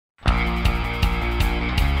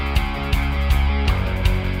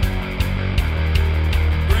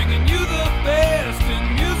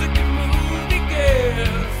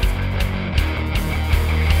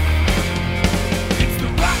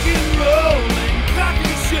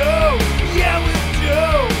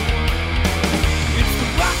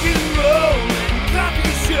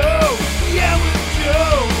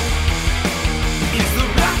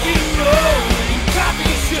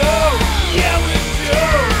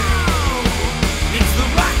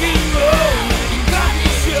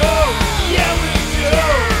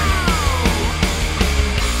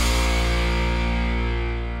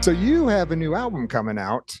So you have a new album coming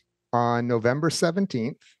out on November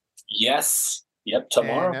 17th. Yes. Yep. And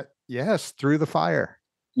Tomorrow. yes, Through the Fire.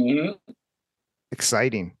 Hmm.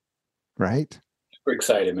 Exciting, right? Super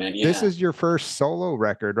excited, man. This Yeah. is your first solo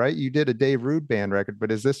record, right? You did a Dave Rude band record,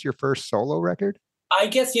 but is this your first solo record? I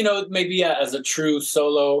guess, maybe as a true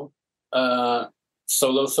uh,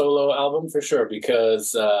 solo album for sure,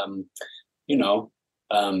 because, you know,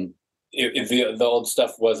 um, if the old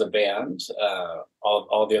stuff was a band,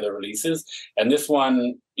 all the other releases, and this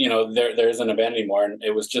one, there isn't a band anymore, and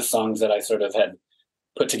it was just songs that I sort of had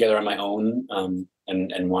put together on my own,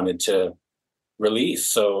 and wanted to release.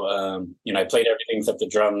 So, I played everything except the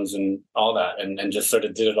drums and all that, and just sort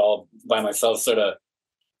of did it all by myself, sort of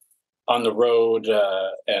on the road,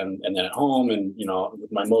 and then at home, and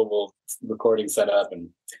with my mobile recording setup,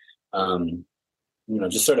 and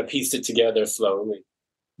just sort of pieced it together slowly.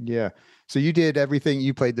 Yeah. So you did everything.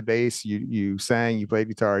 You played the bass, you sang, you played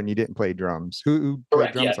guitar, and you didn't play drums. Who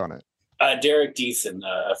played Correct. Yeah. drums on it? Derek Deason,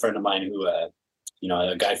 a friend of mine who, a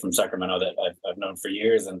guy from Sacramento that I've known for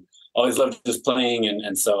years and always loved just playing,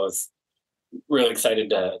 and so I was really excited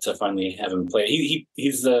to finally have him play.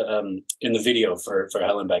 He's in the video for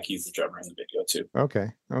Helen Beck. He's the drummer in the video too.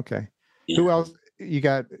 Okay. Yeah. Who else you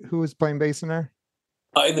got? Who was playing bass in there?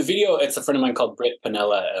 In the video, it's a friend of mine called Britt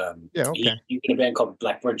Panella. Yeah, okay. He's in a band called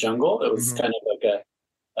Blackboard Jungle. It was Mhm. kind of like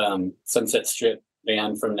a Sunset Strip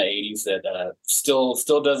band from the '80s that still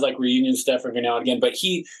does like reunion stuff every now and again. But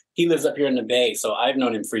he lives up here in the Bay, so I've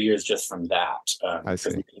known him for years just from that. I see.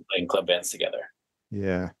 Because we've been playing club bands together.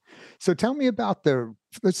 Yeah. So tell me about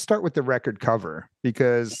let's start with the record cover,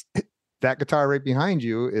 because that guitar right behind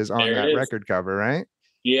you is on There that it is. record cover, right?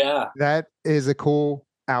 Yeah. That is a cool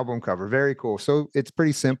album cover. Very cool. So it's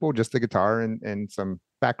pretty simple, just the guitar and some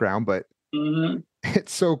background, but Hmm.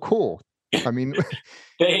 it's so cool. I mean,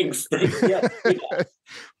 Thanks. Yeah.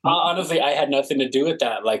 Honestly, I had nothing to do with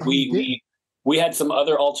that. Like we had some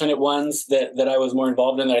other alternate ones that I was more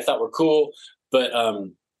involved in that I thought were cool, but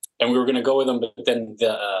and we were going to go with them, but then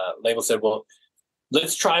the label said, "Well,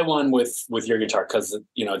 let's try one with your guitar, because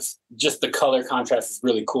it's just the color contrast is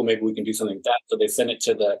really cool. Maybe we can do something like that." So they sent it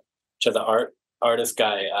to the artist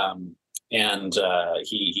guy, and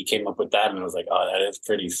he came up with that, and I was like, "Oh, that is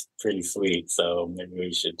pretty sweet. So maybe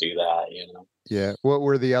we should do that." Yeah. What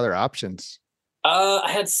were the other options?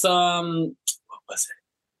 I had some. What was it?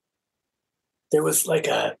 There was like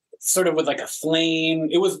a sort of with like a flame.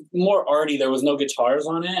 It was more arty. There was no guitars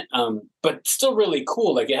on it, but still really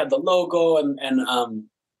cool. Like it had the logo, and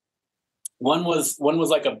one was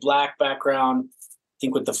like a black background, I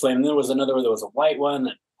think, with the flame. And there was another where there was a white one.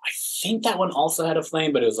 I think that one also had a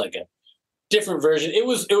flame, but it was like a different version. It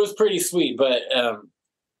was pretty sweet, but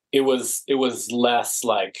it was less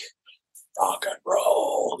like rock and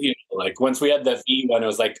roll. Like once we had the V one, it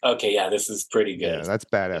was like, okay, yeah, this is pretty good. Yeah, that's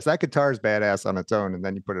badass. That guitar is badass on its own, and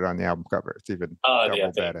then you put it on the album cover. It's even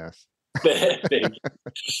double badass.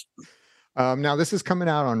 Now this is coming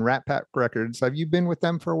out on Rat Pack Records. Have you been with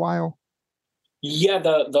them for a while? Yeah,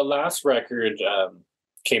 the last record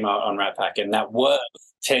came out on Rat Pack, and that was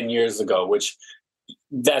 10 years ago, which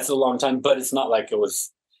that's a long time, but it's not like it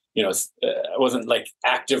was, I wasn't like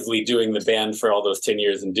actively doing the band for all those 10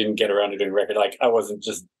 years and didn't get around to doing a record. Like I wasn't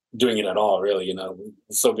just doing it at all, really,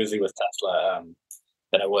 so busy with Tesla,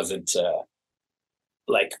 that I wasn't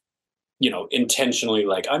like, intentionally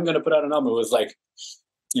like, I'm going to put out an album. It was like,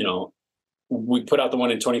 we put out the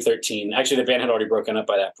one in 2013. Actually, the band had already broken up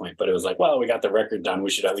by that point, but it was like, well, we got the record done. We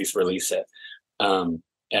should at least release it.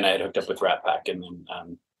 And I had hooked up with Rat Pack, and then,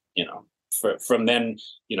 from then,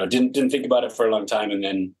 didn't think about it for a long time, and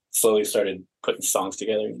then slowly started putting songs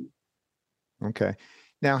together. Okay.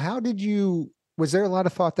 Now, was there a lot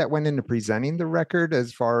of thought that went into presenting the record,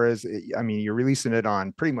 as far as, I mean, you're releasing it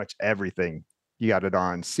on pretty much everything. You got it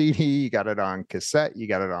on CD, you got it on cassette, you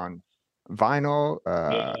got it on vinyl,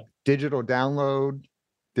 digital download,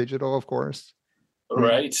 digital, of course.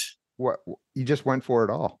 Right. What you just went for it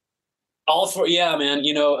all. Yeah, man.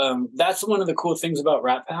 That's one of the cool things about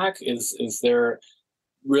Rat Pack is they're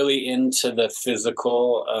really into the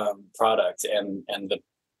physical product and the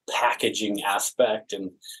packaging aspect,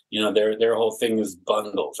 and their whole thing is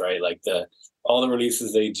bundles, right? Like all the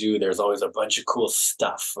releases they do, there's always a bunch of cool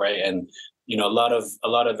stuff, right? And a lot of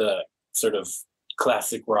the sort of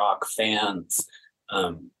classic rock fans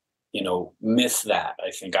miss that.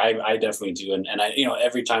 I think I definitely do, and I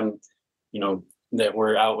every time that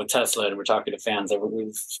we're out with Tesla and we're talking to fans,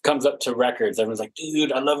 everyone comes up to records. Everyone's like,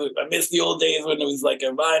 dude, I love it. I miss the old days when it was like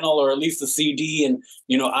a vinyl or at least a CD. And,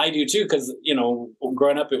 I do too. Cause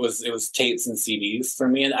growing up, it was tapes and CDs for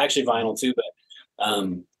me, and actually vinyl too. But,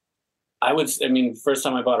 I mean, first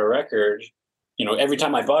time I bought a record, every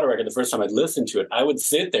time I bought a record, the first time I'd listen to it, I would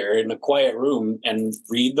sit there in a quiet room and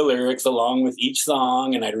read the lyrics along with each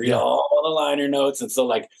song, and I'd read Yeah. all the liner notes. And so,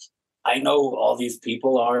 like, I know all these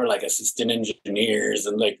people are like assistant engineers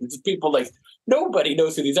and like these people, like nobody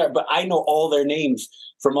knows who these are, but I know all their names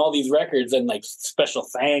from all these records and like special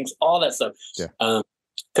thanks, all that stuff. Yeah.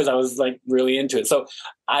 Because I was like really into it. So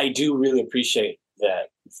I do really appreciate that,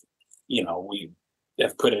 we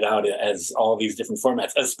have put it out as all these different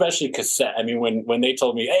formats, especially cassette. I mean, when they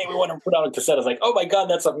told me, hey, we want to put out a cassette, I was like, oh my God,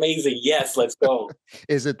 that's amazing. Yes, let's go.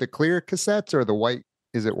 Is it the clear cassettes or the white?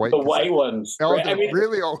 Is it white? The white ones. Oh, Right? I mean,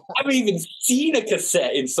 really old. I haven't even seen a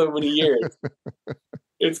cassette in so many years.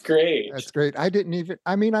 It's great. That's great. I didn't even.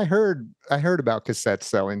 I mean, I heard about cassette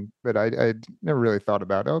selling, but I never really thought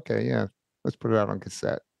about. Okay, yeah, let's put it out on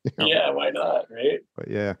cassette. Yeah, why not? Right. But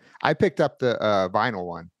yeah, I picked up the vinyl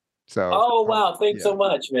one. So. Oh wow! Thanks yeah. so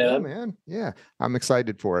much, man. Yeah, man. Yeah, I'm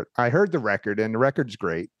excited for it. I heard the record, and the record's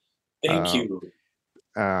great. Thank you.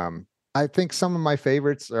 I think some of my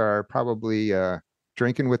favorites are probably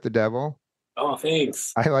 "Drinking with the Devil." Oh,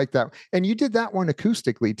 thanks. I like that. And you did that one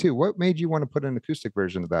acoustically too. What made you want to put an acoustic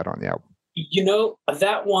version of that on the album?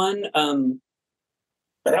 That one.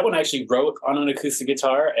 That one I actually wrote on an acoustic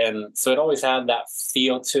guitar, and so it always had that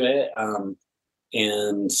feel to it.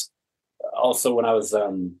 And also when I was,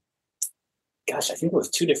 I think it was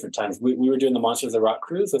two different times. We were doing the Monsters of the Rock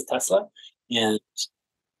cruise with Tesla, and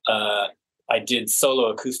I did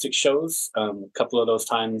solo acoustic shows a couple of those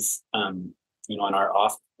times. On our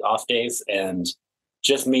off days, and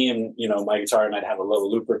just me and my guitar, and I'd have a little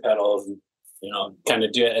looper pedals, and kind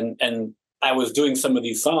of do it. And I was doing some of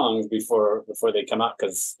these songs before they come out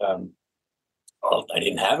because I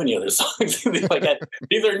didn't have any other songs.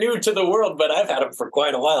 These are new to the world, but I've had them for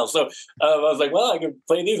quite a while. So I was like, well, I can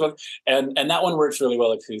play these ones, and that one works really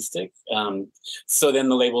well acoustic. So then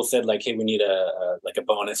the label said, like, hey, we need a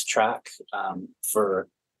bonus track for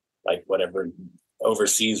like whatever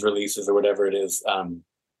overseas releases or whatever it is. Can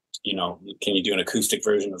you do an acoustic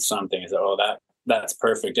version of something? I said, oh, that's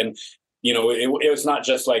perfect. And it was not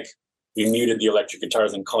just like we muted the electric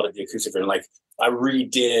guitars and called it the acoustic version. Like I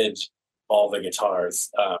redid all the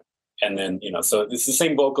guitars, and then so it's the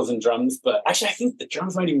same vocals and drums, but actually I think the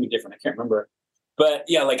drums might even be different. I can't remember, but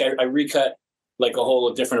yeah, like I recut like a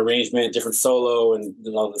whole different arrangement, different solo, and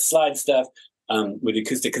all the slide stuff. With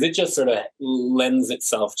acoustic, because it just sort of lends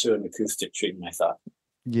itself to an acoustic treatment, I thought.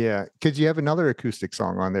 Yeah, because you have another acoustic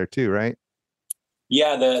song on there too, right?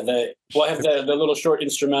 Yeah, I have the little short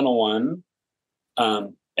instrumental one,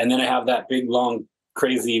 and then I have that big, long,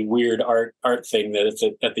 crazy, weird art thing that it's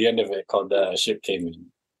at the end of it called "Ship Came In."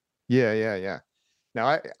 Yeah.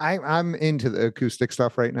 Now I'm into the acoustic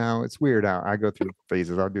stuff right now. It's weird how I go through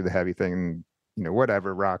phases. I'll do the heavy thing, and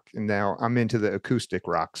whatever rock, and now I'm into the acoustic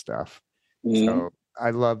rock stuff. Mm-hmm. So I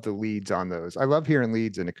love the leads on those. I love hearing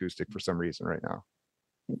leads in acoustic for some reason right now.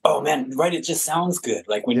 Oh man, right? It just sounds good.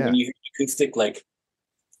 Like when you hear acoustic, like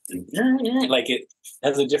it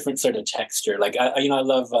has a different sort of texture. Like I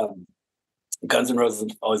love Guns N' Roses.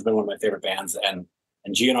 Has always been one of my favorite bands, and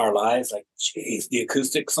GNR Live. Like, geez, the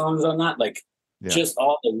acoustic songs on that, like just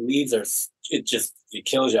all the leads are. It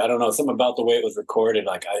kills you. I don't know, something about the way it was recorded.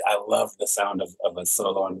 Like I love the sound of a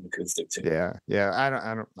solo on an acoustic too. Yeah.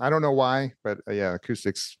 I don't know why, but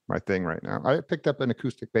acoustic's my thing right now. I picked up an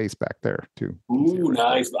acoustic bass back there too. Ooh,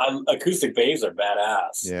 nice. Acoustic bass are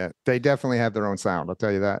badass. Yeah, they definitely have their own sound. I'll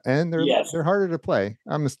tell you that, and they're harder to play.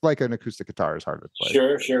 I'm just like an acoustic guitar is harder to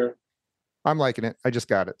play. Sure. I'm liking it. I just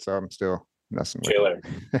got it, so I'm still messing with Killer.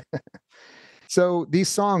 it. So these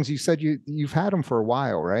songs, you said you've had them for a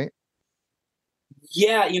while, right?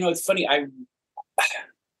 Yeah, it's funny. I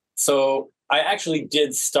actually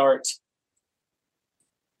did start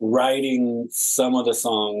writing some of the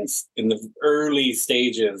songs in the early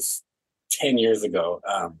stages 10 years ago,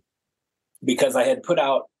 because I put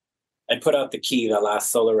out The Key, that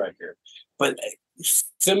last solo record, but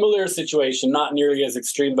similar situation, not nearly as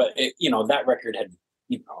extreme, but that record had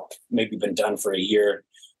maybe been done for a year,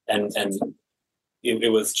 and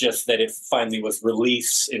it was just that it finally was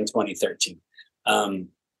released in 2013.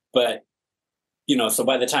 But so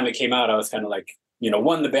by the time it came out, I was kind of like,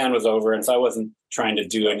 the band was over, and so I wasn't trying to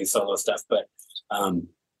do any solo stuff. But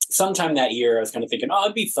sometime that year, I was kind of thinking, oh,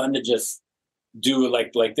 it'd be fun to just do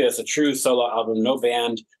like this, a true solo album, no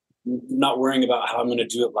band, not worrying about how I'm going to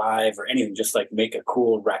do it live or anything, just like make a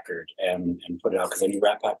cool record and put it out, because I knew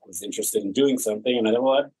Rat Pack was interested in doing something, and I thought,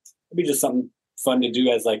 well, it'd be just something fun to do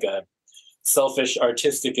as like a selfish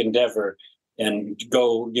artistic endeavor, and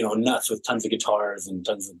go, nuts with tons of guitars and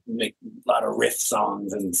make a lot of riff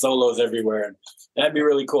songs and solos everywhere. And that'd be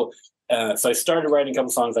really cool. So I started writing a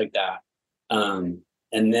couple songs like that.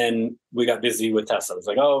 And then we got busy with Tesla. It was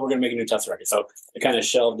like, oh, we're going to make a new Tesla record. So I kind of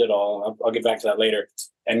shelved it all. I'll get back to that later.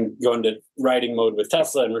 And go into writing mode with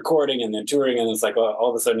Tesla and recording and then touring. And it's like, all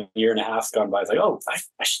of a sudden, a year and a half's gone by. It's like, oh,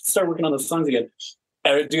 I should start working on those songs again.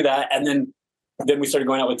 I would do that. And then we started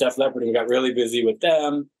going out with Def Leppard and we got really busy with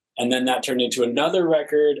them. And then that turned into another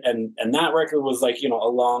record. And that record was like, a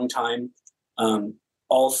long time,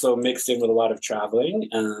 also mixed in with a lot of traveling.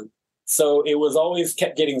 So it was always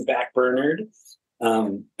kept getting backburnered.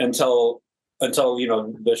 Until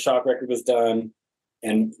the Shock record was done,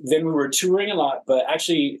 and then we were touring a lot. But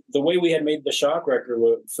actually, the way we had made the Shock record,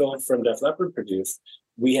 what Phil from Def Leppard produced,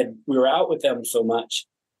 we were out with them so much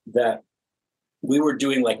that we were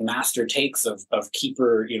doing like master takes of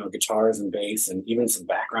Keeper, guitars and bass, and even some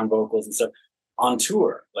background vocals and stuff on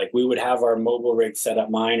tour. Like we would have our mobile rig set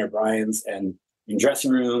up, mine or Brian's, and in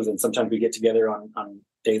dressing rooms, and sometimes we get together on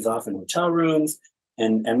days off in hotel rooms,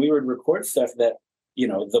 and we would record stuff that.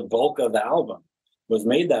 The bulk of the album was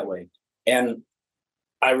made that way. And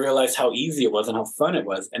I realized how easy it was and how fun it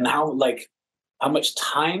was and how much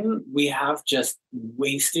time we have just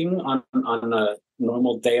wasting on a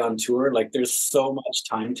normal day on tour. Like there's so much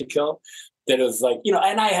time to kill that it was like,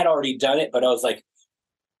 and I had already done it, but I was like,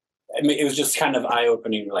 it was just kind of eye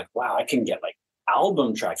opening. Like, wow, I can get like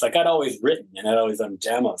album tracks. Like I'd always written and I'd always done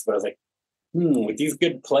demos, but I was like, with these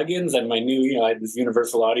good plugins and my new, I had this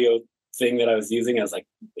Universal Audio thing that I was using, I was like,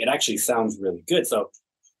 it actually sounds really good. So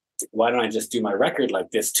why don't I just do my record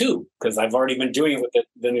like this too? Because I've already been doing it with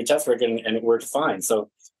the new test record and it worked fine. So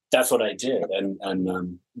that's what I did.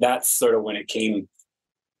 And that's sort of when it came,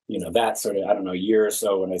 that sort of, I don't know, year or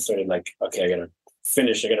so when I started like, okay, I got to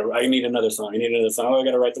finish. I need another song. Oh, I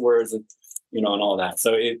got to write the words and, and all that.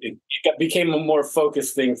 So it became a more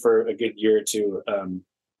focused thing for a good year or two.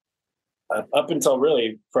 Up until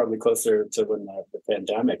really probably closer to when the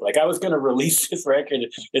pandemic, like I was going to release this record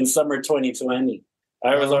in summer 2020.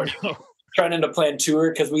 I was already trying to plan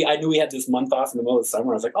tour because I knew we had this month off in the middle of the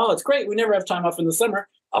summer. I was like, oh, it's great. We never have time off in the summer.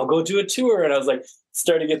 I'll go do a tour. And I was like,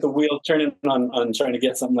 starting to get the wheel turning on trying to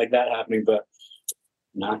get something like that happening, but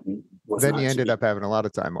then you ended up having a lot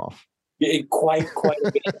of time off. Quite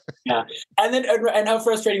a bit. Yeah. And how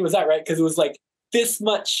frustrating was that, right? Because it was like this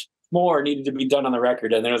much more needed to be done on the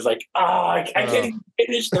record, and then it was like, I can't even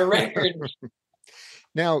finish the record.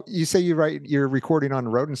 Now you say you're recording on the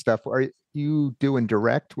road and stuff. Are you doing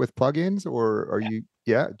direct with plugins, or are you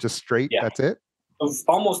just straight? Yeah. That's it.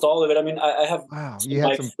 Almost all of it. I mean, I have. Wow, you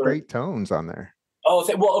had some great tones on there. Oh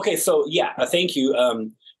well, okay. So thank you.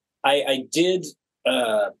 I did.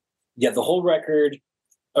 The whole record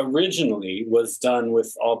originally was done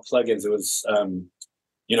with all plugins. It was.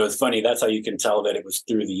 It's funny. That's how you can tell that it was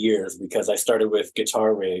through the years, because I started with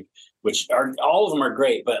Guitar Rig, which all of them are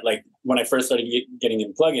great. But like when I first started getting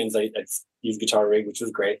in plugins, I used Guitar Rig, which was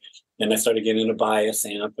great. And I started getting into Bias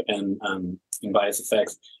Amp and Bias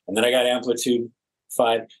Effects. And then I got Amplitude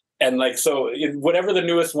 5. And whatever the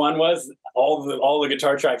newest one was, all the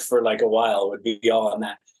guitar tracks for like a while would be all on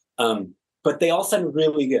that. But they all sound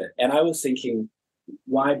really good. And I was thinking,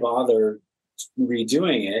 why bother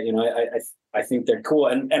redoing it? I think they're cool.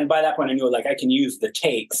 And by that point I knew like I can use the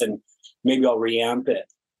takes and maybe I'll reamp it.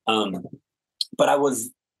 But I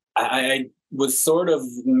was sort of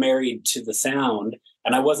married to the sound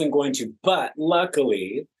and I wasn't going to, but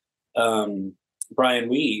luckily, Brian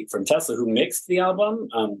Wee from Tesla, who mixed the album,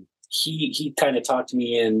 he kind of talked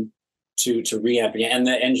me in to reamping it. And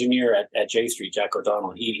the engineer at J Street, Jack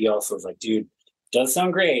O'Donnell, he also was like, dude, does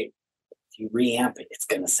sound great. You reamp it, it's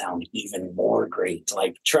going to sound even more great.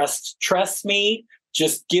 Like, trust me,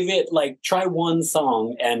 just give it, try one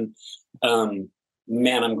song. And,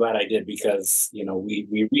 man, I'm glad I did, because,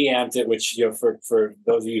 we reamped it, which, for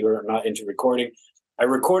those of you who are not into recording, I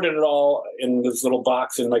recorded it all in this little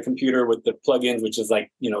box in my computer with the plugins, which is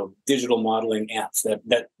digital modeling amps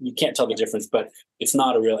that you can't tell the difference, but it's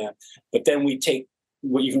not a real amp. But then we take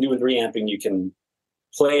what you can do with reamping, you can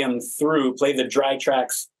play the dry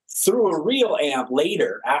tracks through a real amp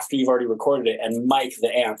later after you've already recorded it and mic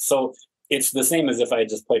the amp. So it's the same as if I had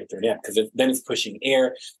just played it through an amp, because then it's pushing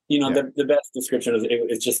air. The best description is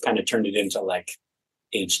it just kind of turned it into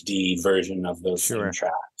HD version of those same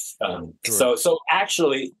tracks. So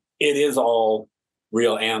actually it is all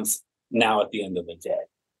real amps now at the end of the day.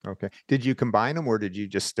 Okay. Did you combine them or did you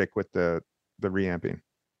just stick with the reamping?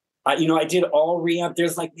 I did all reamp.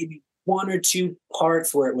 There's maybe one or two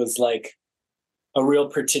parts where it was a real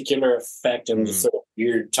particular effect and sort of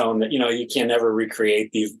weird tone that, you can't ever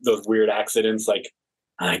recreate those weird accidents.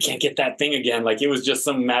 I can't get that thing again. It was just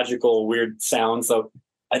some magical weird sound. So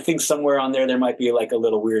I think somewhere on there might be like a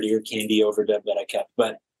little weird ear candy overdub that I kept,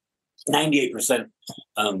 but 98%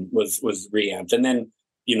 was reamped. And then,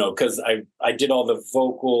 because I did all the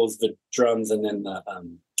vocals, the drums, and then the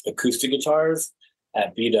acoustic guitars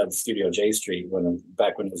at B-Dub Studio J Street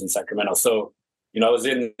back when it was in Sacramento. So, I was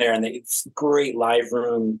in there, and it's a great live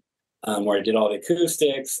room where I did all the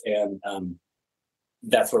acoustics, and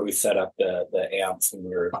that's where we set up the amps and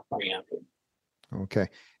we were reamping. Okay.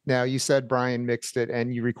 Now, you said Brian mixed it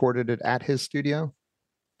and you recorded it at his studio?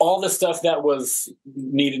 All the stuff that was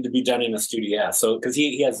needed to be done in a studio. Yeah. So, because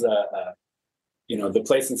he has the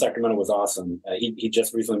place in Sacramento was awesome. He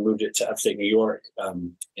just recently moved it to upstate New York.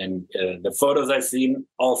 And the photos I've seen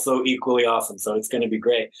also equally awesome. So it's going to be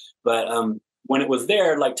great. But when it was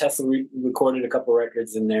there, like Tesla recorded a couple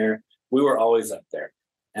records in there. We were always up there.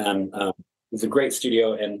 And it was a great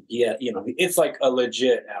studio. And yeah, it's like a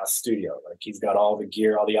legit ass studio. Like he's got all the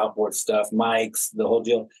gear, all the outboard stuff, mics, the whole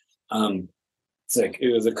deal. It's like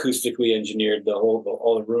it was acoustically engineered,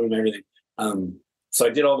 all the room, everything. So I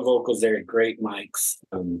did all the vocals there, great mics.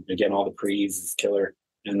 Again, all the pre's is killer.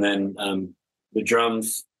 And then the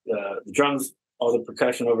drums, all the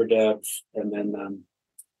percussion overdubs, and then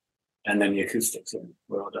the acoustics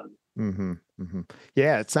were all done. Mm-hmm, mm-hmm.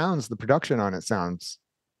 Yeah, the production on it sounds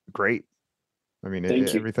great. I mean,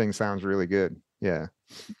 everything sounds really good. Yeah.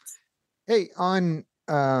 Hey, on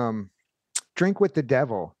Drink with the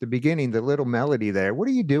Devil, the beginning, the little melody there. What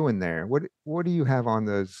are you doing there? What do you have on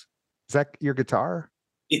those? Is that your guitar?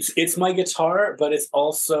 It's my guitar, but it's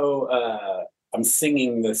also I'm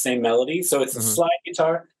singing the same melody. So it's a slide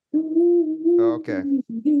guitar. Oh, okay.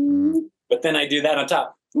 Mm-hmm. But then I do that on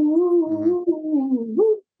top. Mm-hmm.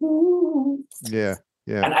 Yeah.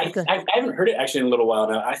 Yeah. And I haven't heard it actually in a little while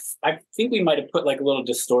now. I think we might have put like a little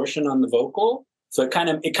distortion on the vocal. So it kind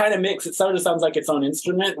of mixed. It sort of sounds like its own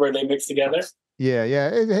instrument where they mix together. Yeah, yeah.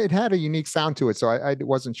 It had a unique sound to it. So I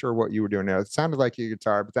wasn't sure what you were doing there. It sounded like your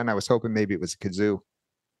guitar, but then I was hoping maybe it was a kazoo.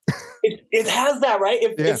 It has that, right?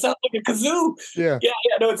 It sounds like a kazoo. Yeah. Yeah.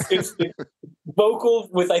 No, it's vocal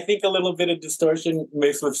with, I think, a little bit of distortion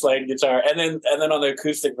mixed with slide guitar. And then on the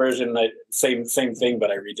acoustic version, same thing, but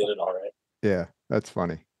I redid it all right. Yeah, that's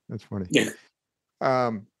funny. Yeah.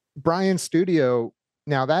 Brian's studio.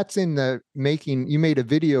 Now that's in the making. You made a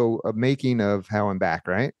video of making of Hell and Back,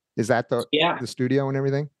 right? Is that the studio and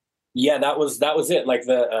everything? Yeah, that was it. Like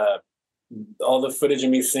all the footage of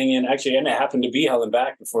me singing. Actually, and it happened to be Hell and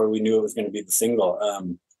Back before we knew it was going to be the single.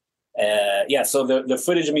 So the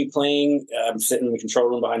footage of me playing, I'm sitting in the control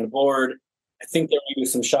room behind the board. I think there may be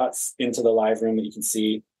some shots into the live room that you can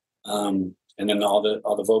see. And then all the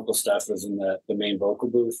vocal stuff was in the main vocal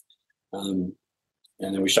booth. And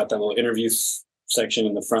then we shot that little interview section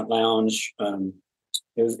in the front lounge.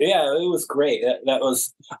 It was great. That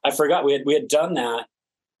was, I forgot we had done that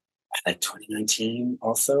like 2019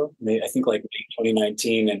 also. I think like May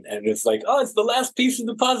 2019. And it's like, oh, it's the last piece of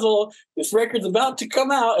the puzzle. This record's about to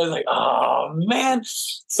come out. And like, oh man.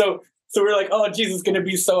 So we're like, oh, geez, it's going to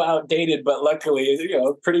be so outdated. But luckily,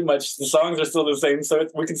 pretty much the songs are still the same. So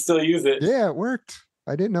we can still use it. Yeah, it worked.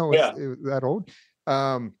 I didn't know it was that old.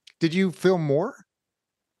 Did you film more?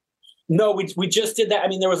 No, we just did that. I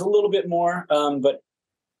mean, there was a little bit more. But,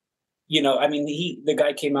 the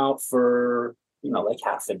guy came out for, like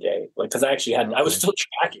half a day. Like, because I was still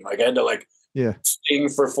tracking. Like, I had to sing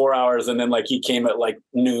for 4 hours. And then, like, he came at like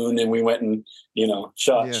noon and we went and,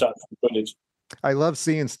 shot some footage. I love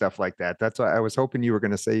seeing stuff like that. That's why I was hoping you were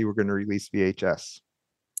going to say you were going to release VHS.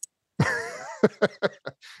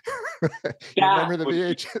 Remember the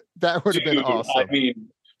VHS? That would have been awesome. I mean,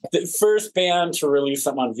 the first band to release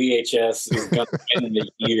something on VHS is going to end the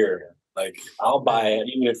year. Like, I'll buy it,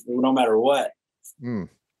 no matter what.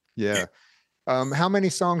 Yeah. How many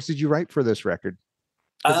songs did you write for this record?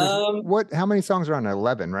 How many songs are on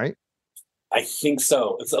 11, right? I think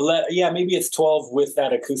so. It's 11. Yeah, maybe it's 12 with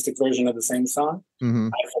that acoustic version of the same song. Mm-hmm.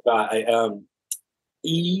 I forgot.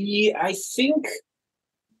 I think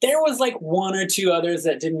there was like one or two others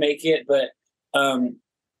that didn't make it, but I'll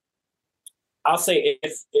say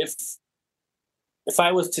if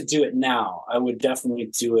I was to do it now, I would definitely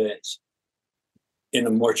do it in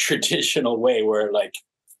a more traditional way, where like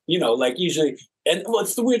usually, and well,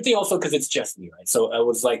 it's the weird thing also because it's just me, right? So I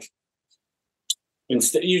was like.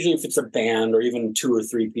 Usually if it's a band or even 2 or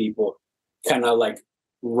 3 people kind of like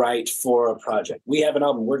write for a project. We have an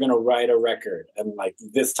album, we're going to write a record. And like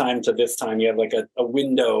this time to this time, you have like a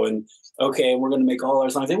window and okay, we're going to make all our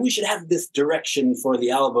songs. And we should have this direction for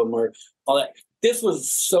the album or all that. This was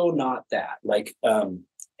so not that. Like,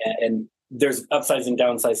 and there's upsides and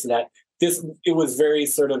downsides to that. It was very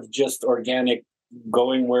sort of just organic,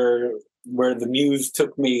 going where where the muse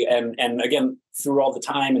took me, and again, through all the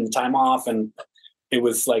time and the time off, and it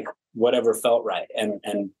was like whatever felt right.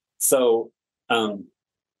 And so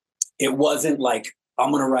it wasn't like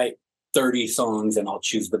I'm gonna write 30 songs and I'll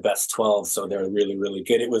choose the best 12 so they're really, really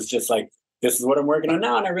good. It was just like, this is what I'm working on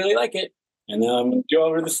now and I really like it. And then I'm gonna go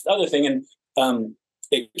over this other thing. And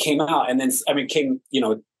it came out, and then came,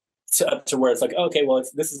 up to where it's like, okay, well,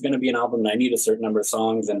 this is gonna be an album and I need a certain number of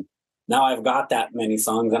songs, and now I've got that many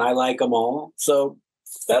songs and I like them all. So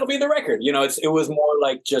that'll be the record. It was more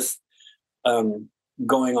like just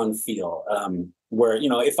going on feel, where,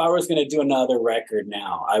 if I was going to do another record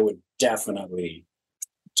now, I would definitely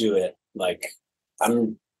do it like,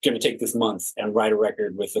 I'm going to take this month and write a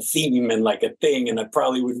record with a theme and like a thing. And I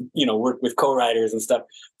probably would, work with co-writers and stuff,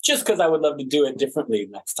 just because I would love to do it differently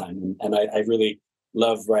next time. And I really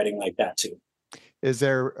love writing like that too. Is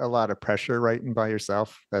there a lot of pressure writing by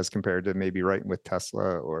yourself as compared to maybe writing with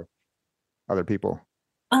Tesla or other people?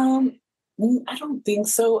 I don't think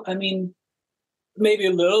so. I mean, maybe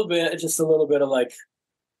a little bit, just a little bit of like,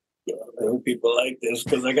 I hope people like this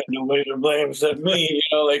because I got nobody to blame except me.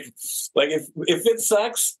 Like if it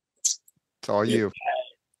sucks, it's all you.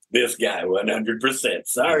 This guy 100%.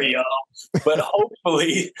 Sorry, y'all, but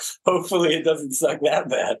hopefully it doesn't suck that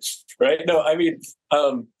bad, right? No, I mean,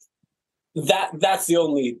 that's the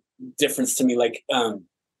only difference to me. Like,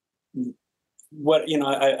 what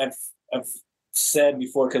I've said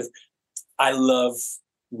before, because I love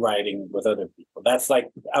writing with other people. That's like,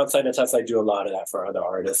 outside of Tesla, I do a lot of that for other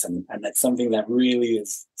artists, and that's something that really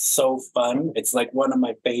is so fun. It's like one of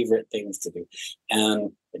my favorite things to do,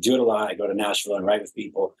 and I do it a lot. I go to Nashville and write with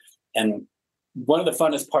people, and one of the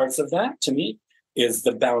funnest parts of that to me is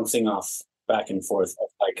the bouncing off back and forth of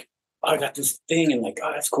like, oh, I got this thing, and like,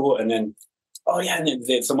 oh, that's cool, and then, oh yeah, and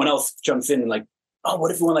then someone else jumps in and like, oh,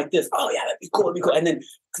 what if we went like this? Oh yeah, that'd be cool, and then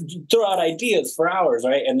throw out ideas for hours,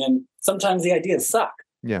 right? And then sometimes the ideas suck.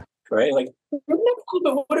 Yeah. Right. Like,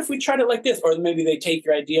 but what if we tried it like this? Or maybe they take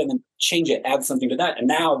your idea and then change it, add something to that. And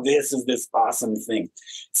now this is this awesome thing.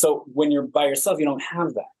 So when you're by yourself, you don't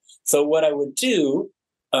have that. So what I would do,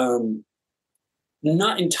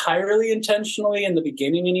 not entirely intentionally in the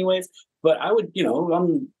beginning anyways, but I would,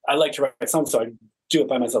 I like to write songs, so I do it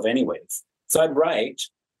by myself anyways. So I'd write,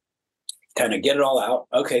 kind of get it all out.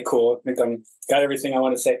 Okay, cool. I think I'm got everything I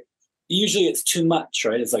want to say. Usually it's too much,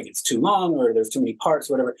 right? It's like it's too long or there's too many parts,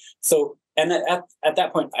 whatever. So, and at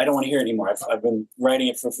that point, I don't want to hear it anymore. I've been writing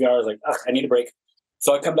it for a few hours, like, I need a break.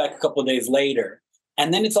 So I come back a couple of days later,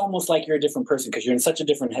 and then it's almost like you're a different person because you're in such a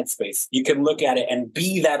different headspace. You can look at it and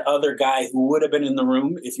be that other guy who would have been in the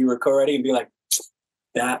room if you were co-writing and be like,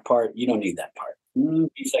 that part, you don't need that part.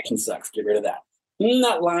 B section sucks. Get rid of that.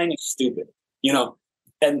 That line is stupid,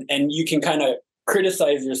 and you can kind of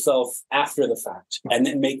criticize yourself after the fact and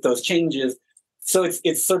then make those changes. So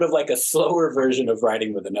it's sort of like a slower version of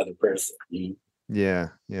writing with another person. Yeah.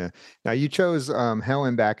 Now you chose Hell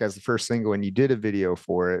and Back as the first single, and you did a video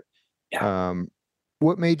for it. Yeah.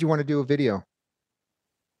 What made you want to do a video?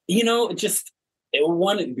 It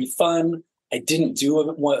wanted to be fun. I didn't do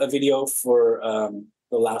a video for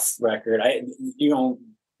the last record.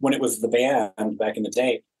 When it was the band back in the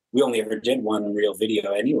day, we only ever did one real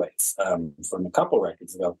video anyways, from a couple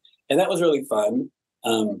records ago. And that was really fun.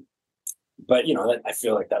 But I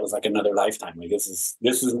feel like that was like another lifetime. Like this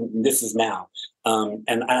is now.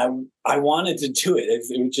 And I wanted to do it,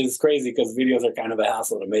 which is crazy because videos are kind of a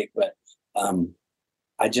hassle to make, but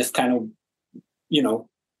I just kind of,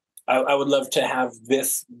 I would love to have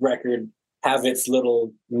this record have its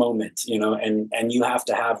little moment, and you have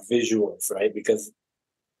to have visuals, right? Because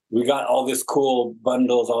we got all this cool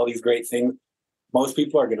bundles, all these great things. Most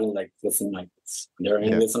people are going to like listen like this. They're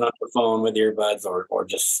going to listen on their phone with earbuds or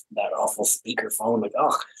just that awful speaker phone. Like,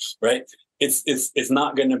 oh, right. It's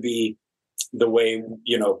not going to be the way,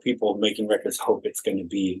 people making records hope it's going to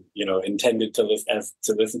be, intended to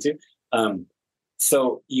listen to.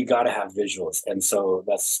 So you got to have visuals. And so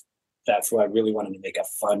that's why I really wanted to make a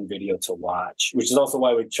fun video to watch, which is also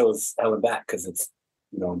why we chose Hell and Back, because it's,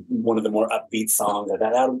 one of the more upbeat songs.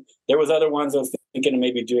 There was other ones I was thinking of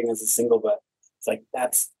maybe doing as a single, but it's like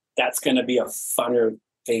that's going to be a funner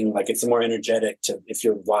thing. Like it's more energetic if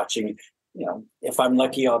you're watching. If I'm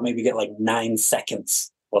lucky, I'll maybe get like 9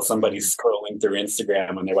 seconds while somebody's scrolling through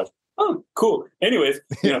Instagram and they're like, "Oh, cool." Anyways,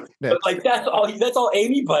 but like that's all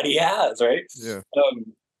anybody has, right? Yeah.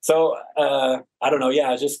 So I don't know.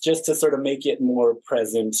 Yeah, just to sort of make it more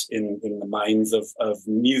present in the minds of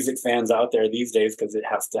music fans out there these days, because it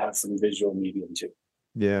has to have some visual medium too.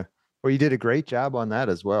 Yeah. Well, you did a great job on that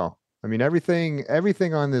as well. I mean, everything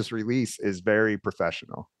on this release is very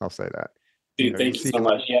professional. I'll say that. Dude, thank you so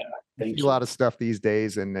much. Yeah. Thank see a you. lot of stuff these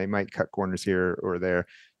days and they might cut corners here or there,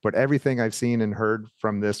 but everything I've seen and heard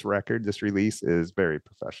from this record, this release, is very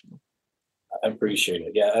professional. I appreciate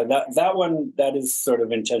it. Yeah, that one, that is sort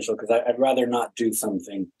of intentional, because I'd rather not do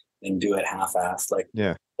something than do it half-assed. Like,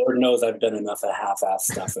 Yeah. Lord knows I've done enough of half-assed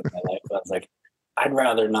stuff in my life. I was like, I'd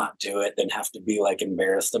rather not do it than have to be like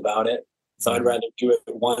embarrassed about it. So I'd rather do it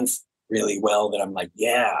once really well that I'm like,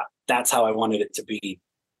 yeah, that's how I wanted it to be,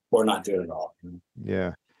 or not do it at all.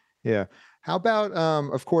 Yeah. Yeah. How about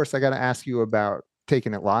of course I got to ask you about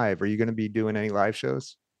taking it live. Are you going to be doing any live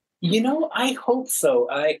shows? I hope so.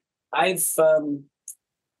 I've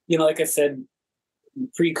like I said,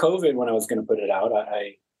 pre-COVID, when I was going to put it out,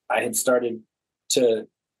 I had started to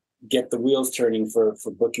get the wheels turning for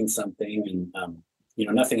booking something,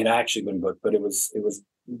 and nothing had actually been booked, but it was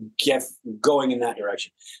get going in that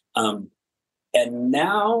direction. And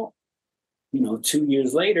now, 2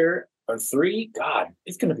 years later, or three, God,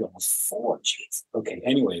 it's going to be almost four. Jeez. Okay.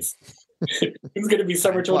 Anyways, it's going to be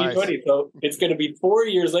summer 2020, so it's going to be 4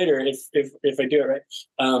 years later if I do it right.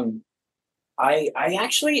 I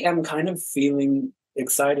actually am kind of feeling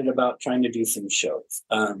excited about trying to do some shows.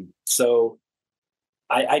 So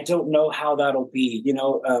I don't know how that'll be.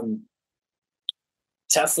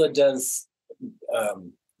 Tesla does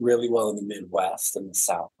really well in the Midwest and the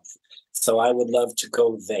South. So I would love to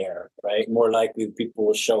go there, right? More likely people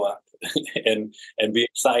will show up and be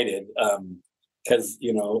excited, because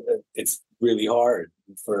it's really hard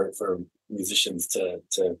for musicians to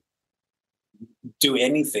do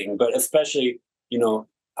anything, but especially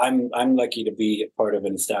I'm lucky to be a part of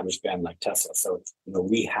an established band like Tesla. So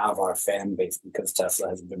we have our fan base because Tesla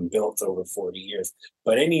has been built over 40 years.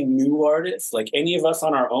 But any new artists, like any of us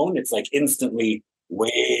on our own, it's like instantly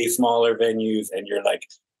way smaller venues, and you're like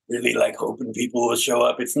really like hoping people will show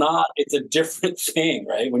up. It's a different thing,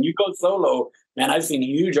 right? When you go solo, man, I've seen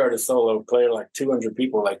huge artists solo play like 200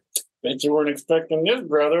 people. Like, bet you weren't expecting this,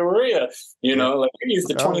 brother, were you? Like you're used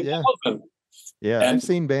to 20,000. Yeah, and I've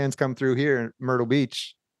seen bands come through here in Myrtle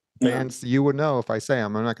Beach. Bands you would know if I say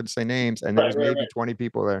them. I'm not going to say names, and there's maybe 20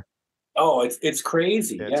 people there. Oh, it's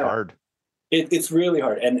crazy. It's hard. It's really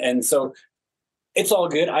hard, and so it's all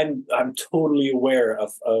good. I'm totally aware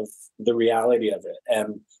of the reality of it,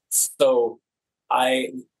 and so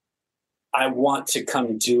I want to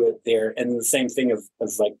come do it there. And the same thing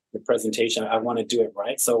as like the presentation, I want to do it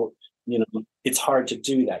right. So it's hard to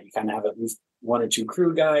do that. You kind of have at least one or two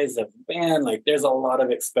crew guys, a band. Like there's a lot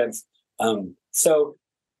of expense. So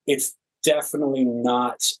it's definitely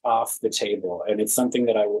not off the table, and it's something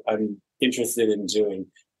that I'm interested in doing.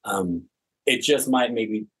 It just might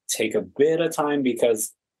maybe take a bit of time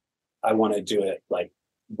because I want to do it like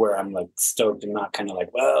where I'm like stoked and not kind of like,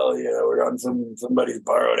 well, we're on somebody's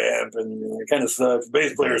borrowed amp and it kind of sucks.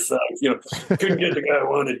 Bass player sucks. Couldn't get the guy I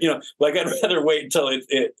wanted. Like I'd rather wait until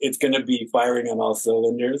it's going to be firing on all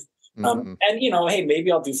cylinders. And hey,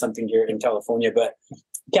 maybe I'll do something here in California, but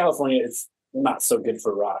California is not so good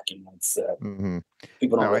for rock. It's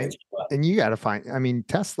people don't really do that. And you got to find. I mean,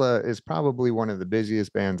 Tesla is probably one of the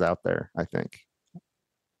busiest bands out there, I think.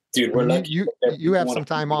 Dude, we're lucky. You have some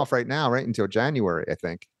time off right now, right? Until January, I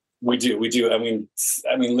think. We do. I mean,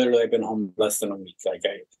 literally, I've been home less than a week. Like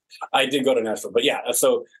I did go to Nashville, but yeah.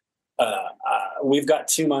 So we've got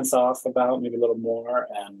 2 months off, about maybe a little more,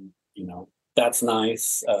 and that's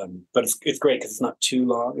nice. But it's great because it's not too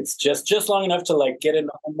long. It's just long enough to like get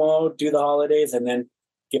into home mode, do the holidays, and then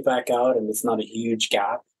get back out, and it's not a huge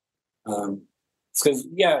gap. It's because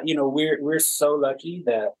we're so lucky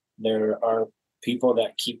that there are people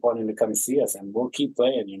that keep wanting to come see us, and we'll keep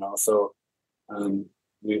playing. So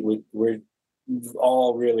we're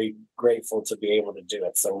all really grateful to be able to do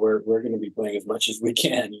it. So we're going to be playing as much as we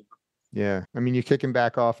can. Yeah, I mean, you're kicking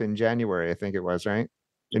back off in January, I think it was, right?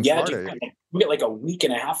 In Florida. We get like a week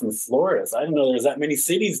and a half in Florida. So I didn't know there's that many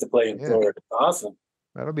cities to play in Florida. It's awesome.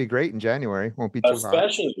 That'll be great in January. Won't be too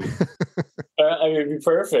especially hot. It'd be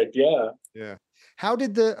perfect. Yeah. How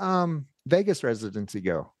did the Vegas residency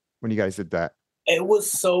go when you guys did that? It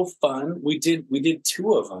was so fun. We did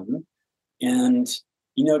 2 of them, and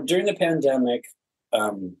during the pandemic,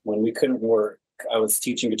 when we couldn't work, I was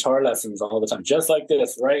teaching guitar lessons all the time, just like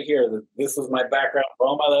this right here. This was my background for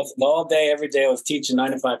all my lessons, all day, every day. I was teaching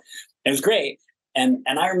 9 to 5. It was great, and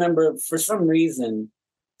I remember for some reason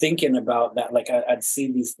thinking about that. Like I'd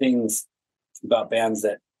see these things about bands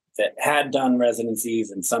that had done residencies,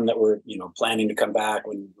 and some that were planning to come back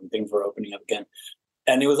when things were opening up again.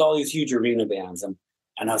 And it was all these huge arena bands. And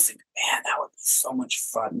I was thinking, man, that would be so much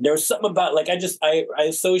fun. There was something about like, I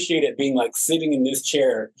associate it being like sitting in this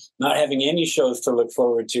chair, not having any shows to look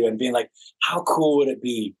forward to, and being like, how cool would it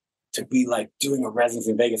be to be like doing a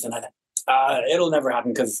residency in Vegas. And I thought, it'll never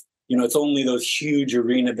happen because, it's only those huge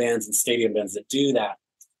arena bands and stadium bands that do that.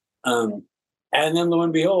 And then lo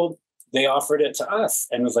and behold, they offered it to us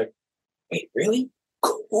and was like, wait, really?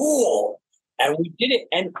 Cool. And we did it.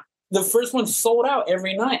 And the first one sold out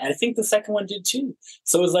every night. I think the second one did too.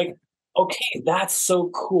 So it was like, okay, that's so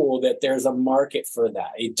cool that there's a market for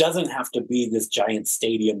that. It doesn't have to be this giant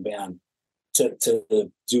stadium band to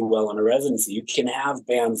do well in a residency. You can have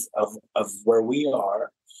bands of where we are,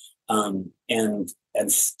 and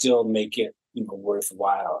still make it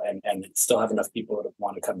worthwhile, and still have enough people to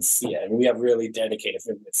want to come see it. And we have really dedicated.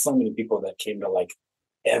 So many people that came to like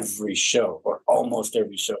every show or almost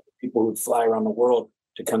every show. People who'd fly around the world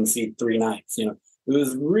to come see 3 nights. It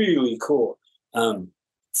was really cool.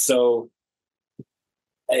 So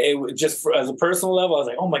it just as a personal level, I was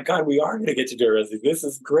like, oh my God, we are going to get to do a residency. This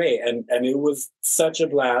is great. And it was such a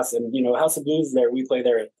blast. And, House of Blues there, we play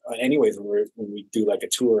there anyways, when we do like a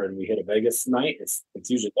tour and we hit a Vegas night, it's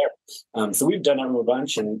usually there. So we've done it a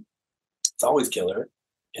bunch and it's always killer.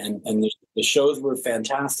 And the shows were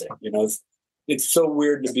fantastic. It's so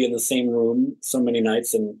weird to be in the same room so many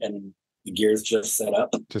nights and the gear's just set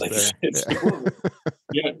up. Just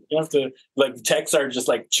you have to, like, the techs are just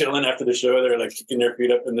like chilling after the show. They're like kicking their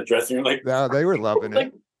feet up in the dressing room. Like, no, they were loving like,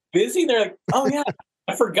 it. Busy. They're like, oh yeah,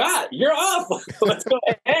 I forgot. You're off. Let's go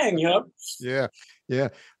hang, Yeah. Yeah.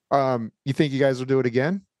 You think you guys will do it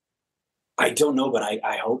again? I don't know, but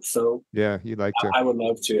I hope so. Yeah, you'd like to. I would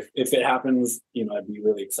love to. If it happens, I'd be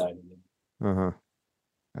really excited. Uh-huh.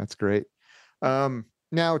 That's great.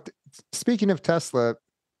 Now, speaking of Tesla,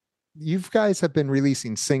 you guys have been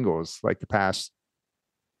releasing singles like the past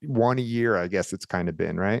one a year, I guess it's kind of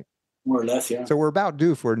been, right? More or less, yeah. So we're about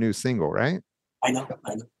due for a new single, right? I know.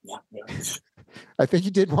 Yeah. I think you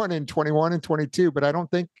did one in 21 and 22, but I don't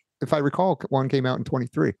think, if I recall, one came out in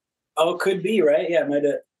 23. Oh, could be, right? Yeah, might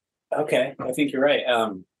have. Okay, I think you're right.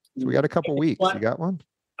 So we got a couple weeks. You got one?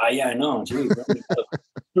 Yeah, I know. Gee,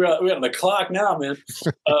 we're on the clock now, man.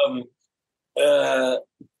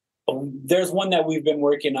 There's one that we've been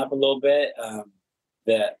working up a little bit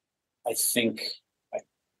that I think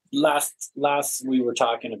last we were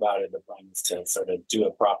talking about it. The plan is to sort of do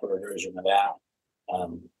a proper version of that,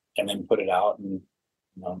 and then put it out and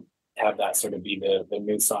have that sort of be the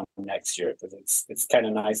new song next year, because it's kind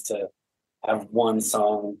of nice to have one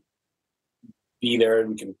song be there,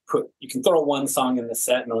 and you can throw one song in the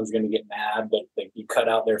set, no one's going to get mad, but you cut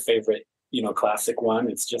out their favorite classic one.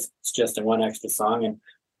 It's just in one extra song, and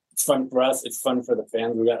it's fun for us. It's fun for the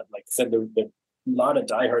fans. We got, like I said, the a lot of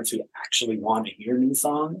diehards who actually want to hear new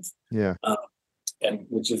songs. Yeah. And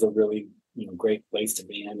which is a really, great place to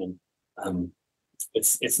be in. And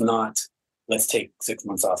it's not, let's take 6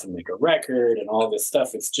 months off and make a record and all this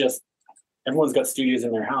stuff. It's just, everyone's got studios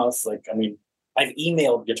in their house. Like, I mean, I've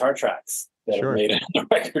emailed guitar tracks that have made a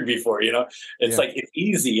record before, it's like, it's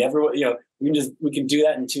easy. Everyone, we can do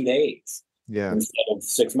that in 2 days. Yeah. Instead of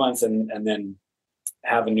 6 months and then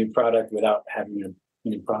have a new product without having a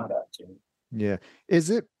new product. Yeah. Is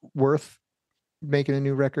it worth making a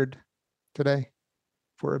new record today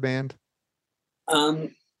for a band?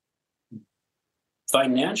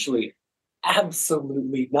 Financially,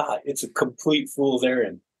 absolutely not. It's a complete fool's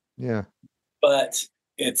errand. Yeah. But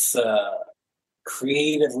it's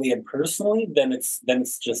creatively and personally, then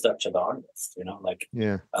it's just up to the artist, like,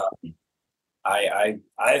 yeah.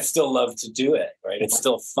 I still love to do it, right? It's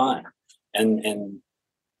still fun. And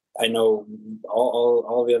I know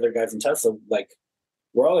all the other guys in Tesla, like,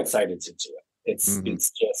 we're all excited to do it.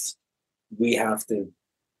 It's just, we have to,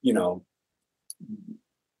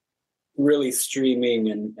 really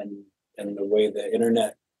streaming and the way the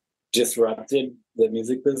internet disrupted the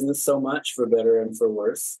music business so much, for better and for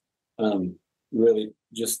worse, really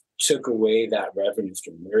just took away that revenue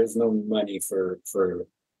stream. There is no money for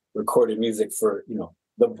recorded music for,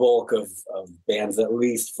 the bulk of bands, at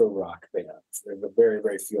least for rock bands. There's a very,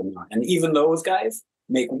 very few amount. And even those guys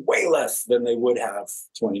make way less than they would have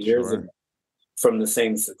 20 years ago from the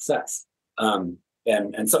same success.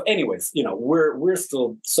 And so anyways, we're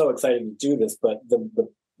still so excited to do this, but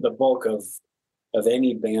the bulk of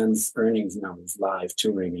any band's earnings now is live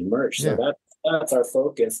touring and merch. So that's our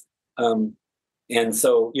focus. And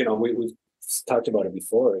so, we've talked about it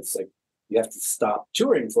before. It's like, you have to stop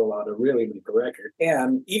touring for a while to really make a record.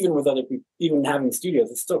 And even with other people, even having studios,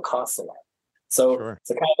 it still costs a lot. So it's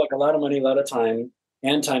kind of like a lot of money, a lot of time,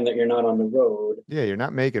 and time that you're not on the road. Yeah, you're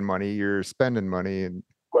not making money, you're spending money. And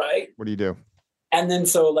right. What do you do? And then,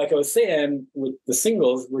 so like I was saying, with the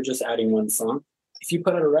singles, we're just adding one song. If you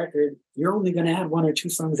put out a record, you're only going to add 1 or 2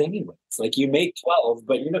 songs anyway. It's like, you make 12,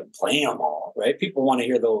 but you're not playing them all. right? People want to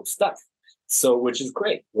hear the old stuff. So, which is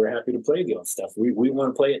great. We're happy to play the old stuff. We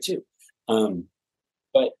want to play it too.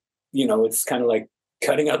 But it's kind of like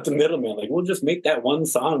cutting out the middleman. Like, we'll just make that one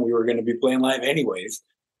song we were going to be playing live anyways,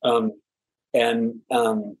 and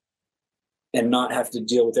not have to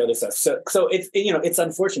deal with the other stuff. So it's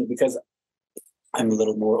unfortunate because I'm a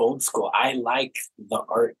little more old school. I like the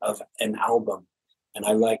art of an album, and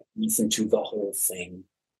I like listen to the whole thing.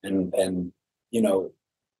 And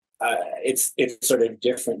it's sort of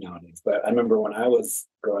different nowadays. But I remember when I was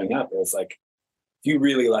growing up, it was like, if you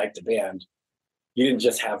really liked a band, you didn't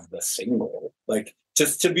just have the single. Like,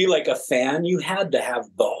 just to be like a fan, you had to have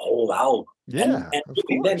the whole album. Yeah, and of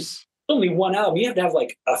then course. only one album. You have to have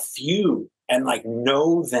like a few and like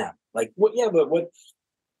know them. Like what? Yeah, but what?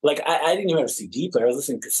 Like I didn't even have a CD player. I was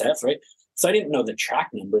listening to cassettes, right? So I didn't know the track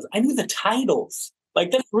numbers. I knew the titles.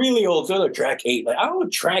 Like, that's really old. So track 8. Like, I don't know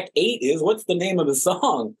what track 8 is. What's the name of the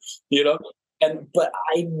song? But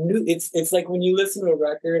I knew it's like when you listen to a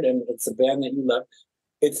record and it's a band that you love,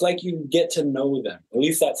 it's like you get to know them. At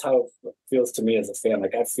least that's how it feels to me as a fan.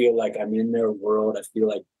 Like, I feel like I'm in their world. I feel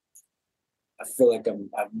like I'm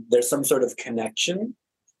there's some sort of connection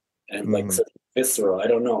and like sort of visceral. I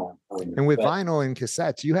don't know. And with vinyl and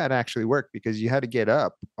cassettes, you had to actually work because you had to get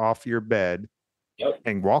up off your bed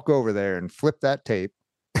and walk over there and flip that tape.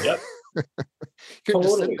 Yep. You couldn't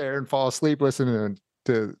just sit there and fall asleep listening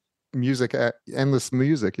to music, endless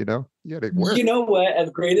music, You had to work. You know what?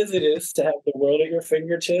 As great as it is to have the world at your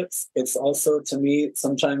fingertips, it's also, to me,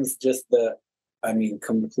 sometimes just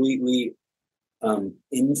completely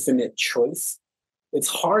infinite choice. It's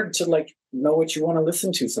hard to like know what you want to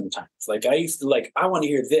listen to sometimes. Like, I used to I want to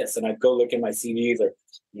hear this, and I'd go look at my CDs, or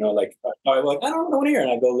I don't want to hear,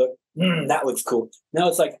 and I go look, that looks cool. Now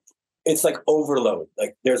it's like overload.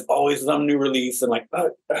 Like, there's always some new release, and like,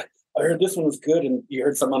 I heard this one was good, and you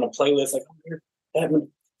heard something on a playlist. Like,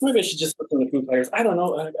 maybe I should just listen to Foo Fighters. I don't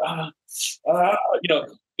know.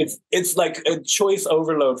 It's like a choice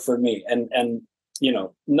overload for me, and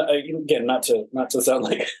again, not to sound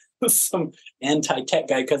like some anti-tech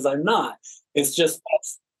guy, because I'm not. It's just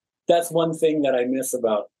that's one thing that I miss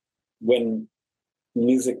about when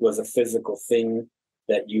music was a physical thing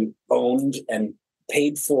that you owned and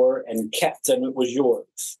paid for and kept, and it was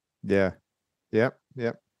yours. Yeah. Yep.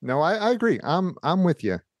 No, I agree. I'm with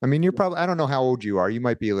you. I mean, you're probably, I don't know how old you are. You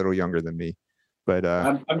might be a little younger than me, but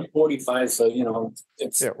I'm 45, so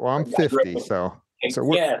it's well, I'm 50, so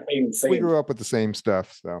we grew up with the same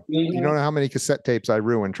stuff. So you don't know how many cassette tapes I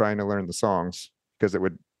ruined trying to learn the songs, because it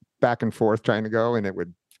would back and forth trying to go, and it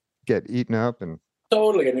would get eaten up. And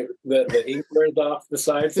totally, and the ink wears off the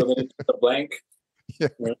side, so that it's a blank. Yeah.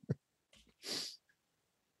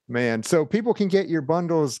 Man, so people can get your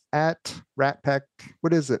bundles at Rat Pack.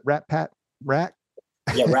 What is it? Rat Pack?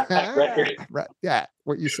 Yeah, Rat Pack Records. Yeah,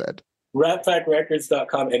 what you said.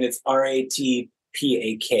 RatPackRecords.com, and it's RATPAK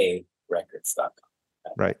Records.com.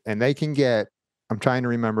 Right. And they can get, I'm trying to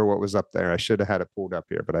remember what was up there. I should have had it pulled up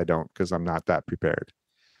here, but I don't, because I'm not that prepared.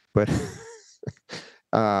 But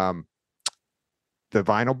the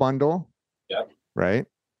vinyl bundle. Yeah. Right.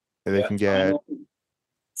 And they can get.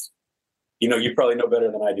 You probably know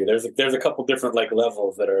better than I do. There's a couple different like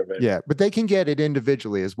levels that are available. Yeah, but they can get it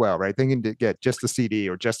individually as well, right? They can get just the CD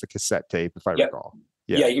or just the cassette tape, if I recall.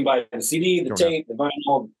 Yeah, you can buy the CD, the tape, the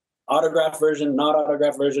vinyl, autograph version, not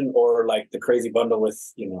autograph version, or like the crazy bundle with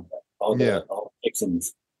all the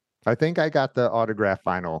fixings. I think I got the autograph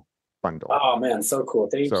vinyl bundle. Oh man, so cool!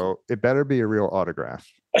 Thank you. So it better be a real autograph.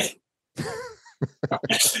 It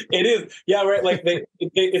is, yeah, right. Like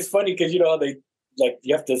it's funny because how they like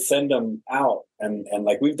you have to send them out, and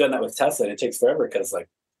like we've done that with Tesla, and it takes forever because like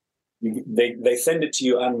they send it to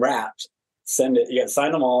you unwrapped, send it, you got to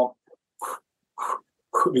sign them all.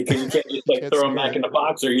 Because you can't just like throw them back in the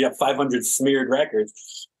box, or you have 500 smeared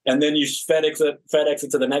records, and then you FedEx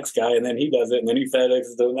it to the next guy, and then he does it, and then he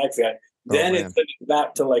FedEx it to the next guy. Then it's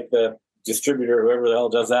back to like the distributor, or whoever the hell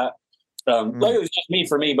does that. Like, it was just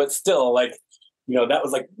for me, but still, like that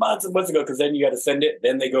was like months and months ago. Because then you got to send it,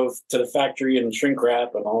 then they go to the factory and shrink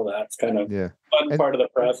wrap and all that. It's kind of fun part of the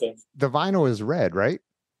process. The vinyl is red, right?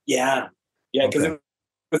 Yeah, because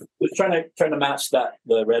was trying to match the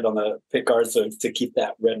red on the pick guard, so to keep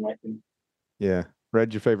that red and white thing. Yeah,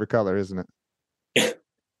 red's your favorite color, isn't it?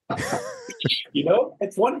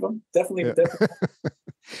 It's one of them. Definitely.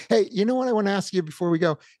 Hey, you know what I want to ask you before we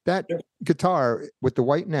go? That guitar with the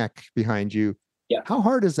white neck behind you. Yeah. How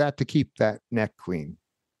hard is that to keep that neck clean?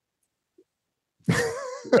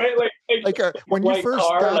 Right, when you first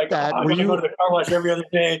got that, were you go to the car wash every other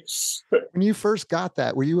day? When you first got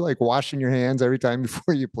that, were you like washing your hands every time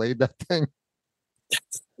before you played that thing?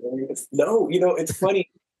 No, it's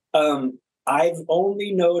funny. I've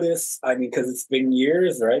only noticed, I mean, because it's been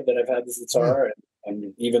years, right, that I've had this Yeah. guitar,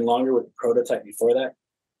 and even longer with the prototype before that.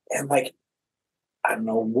 And like, I don't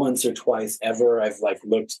know, once or twice ever, I've like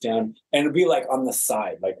looked down, and it'd be like on the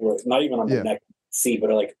side, like where it's not even on the Yeah. neck seat, but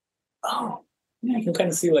like, oh, yeah, I can kind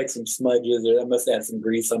of see like some smudges, or I must have had some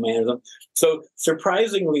grease on my hands. So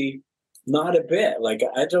surprisingly, not a bit. Like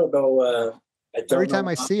I don't know. I Every don't time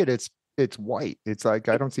know I see it, it's white. It's like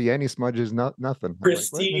I don't see any smudges, nothing. I'm like, what in the hell?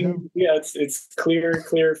 pristine. Yeah, it's clear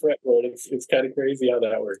fretboard. It's kind of crazy how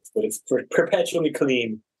that works, but it's perpetually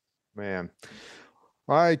clean. Man.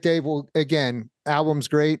 All right, Dave. Well, again, album's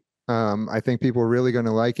great. I think people are really going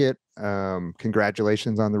to like it.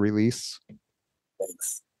 Congratulations on the release.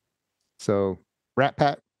 Thanks. So, Rat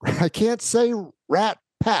Pack. I can't say Rat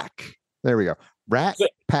Pack. There we go.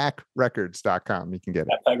 RatPackRecords.com. You can get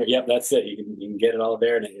it. Yep, that's it. You can get it all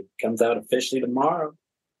there, and it comes out officially tomorrow.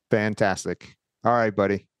 Fantastic. All right,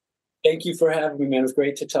 buddy. Thank you for having me, man. It was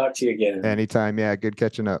great to talk to you again. Anytime. Yeah, good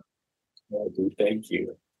catching up. Thank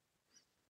you.